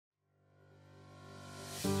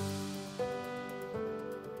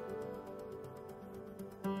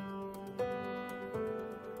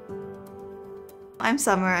I'm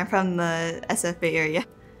Summer, I'm from the SF Bay Area.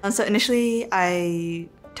 So initially I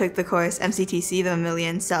took the course MCTC, the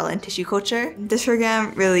Mammalian Cell and Tissue Culture. This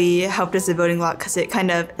program really helped as a building block because it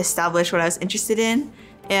kind of established what I was interested in.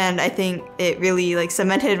 And I think it really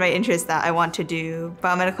cemented my interest that I want to do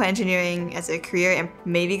biomedical engineering as a career and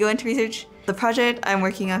maybe go into research. The project I'm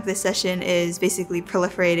working on this session is basically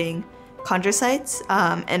proliferating chondrocytes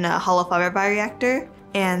in a hollow fiber bioreactor.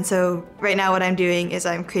 And so right now what I'm doing is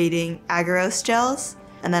I'm creating agarose gels,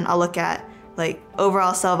 and then I'll look at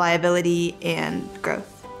overall cell viability and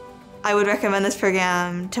growth. I would recommend this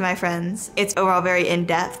program to my friends. It's overall very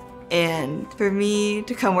in-depth, and for me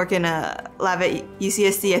to come work in a lab at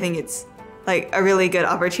UCSD, I think it's a really good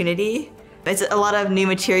opportunity. It's a lot of new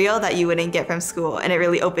material that you wouldn't get from school, and it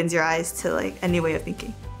really opens your eyes to a new way of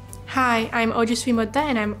thinking. Hi, I'm Ojasvi Mudda,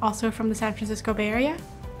 and I'm also from the San Francisco Bay Area.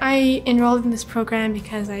 I enrolled in this program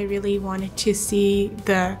because I really wanted to see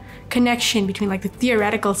the connection between the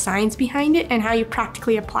theoretical science behind it and how you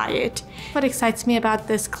practically apply it. What excites me about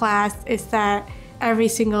this class is that every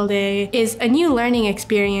single day is a new learning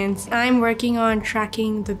experience. I'm working on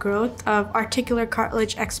tracking the growth of articular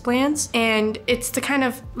cartilage explants, and it's the kind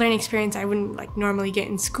of learning experience I wouldn't normally get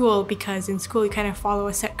in school, because in school you kind of follow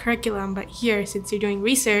a set curriculum, but here, since you're doing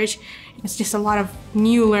research, it's just a lot of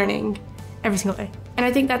new learning every single day. And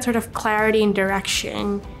I think that sort of clarity and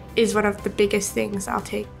direction is one of the biggest things I'll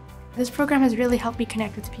take. This program has really helped me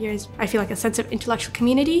connect with peers. I feel a sense of intellectual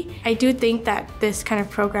community. I do think that this kind of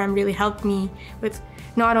program really helped me with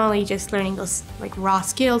not only just learning those raw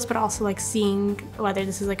skills, but also seeing whether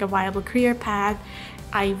this is a viable career path.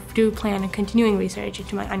 I do plan on continuing research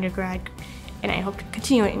into my undergrad, and I hope to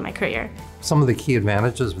continue it in my career. Some of the key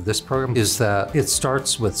advantages of this program is that it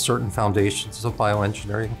starts with certain foundations of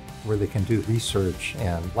bioengineering, where they can do research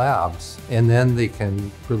and labs, and then they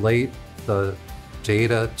can relate the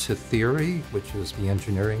data to theory, which is the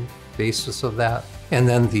engineering basis of that. And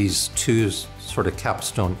then these two sort of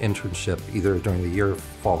capstone internship, either during the year,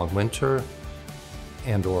 fall and winter,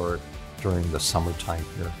 and/or during the summertime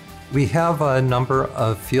here. We have a number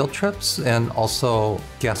of field trips and also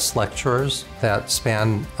guest lecturers that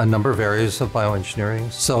span a number of areas of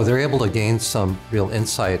bioengineering. So they're able to gain some real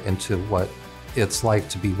insight into what it's like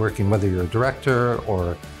to be working, whether you're a director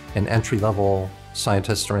or an entry-level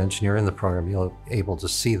scientist or engineer in the program. You're able to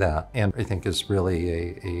see that, and I think is really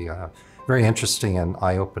a very interesting and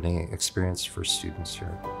eye-opening experience for students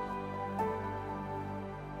here.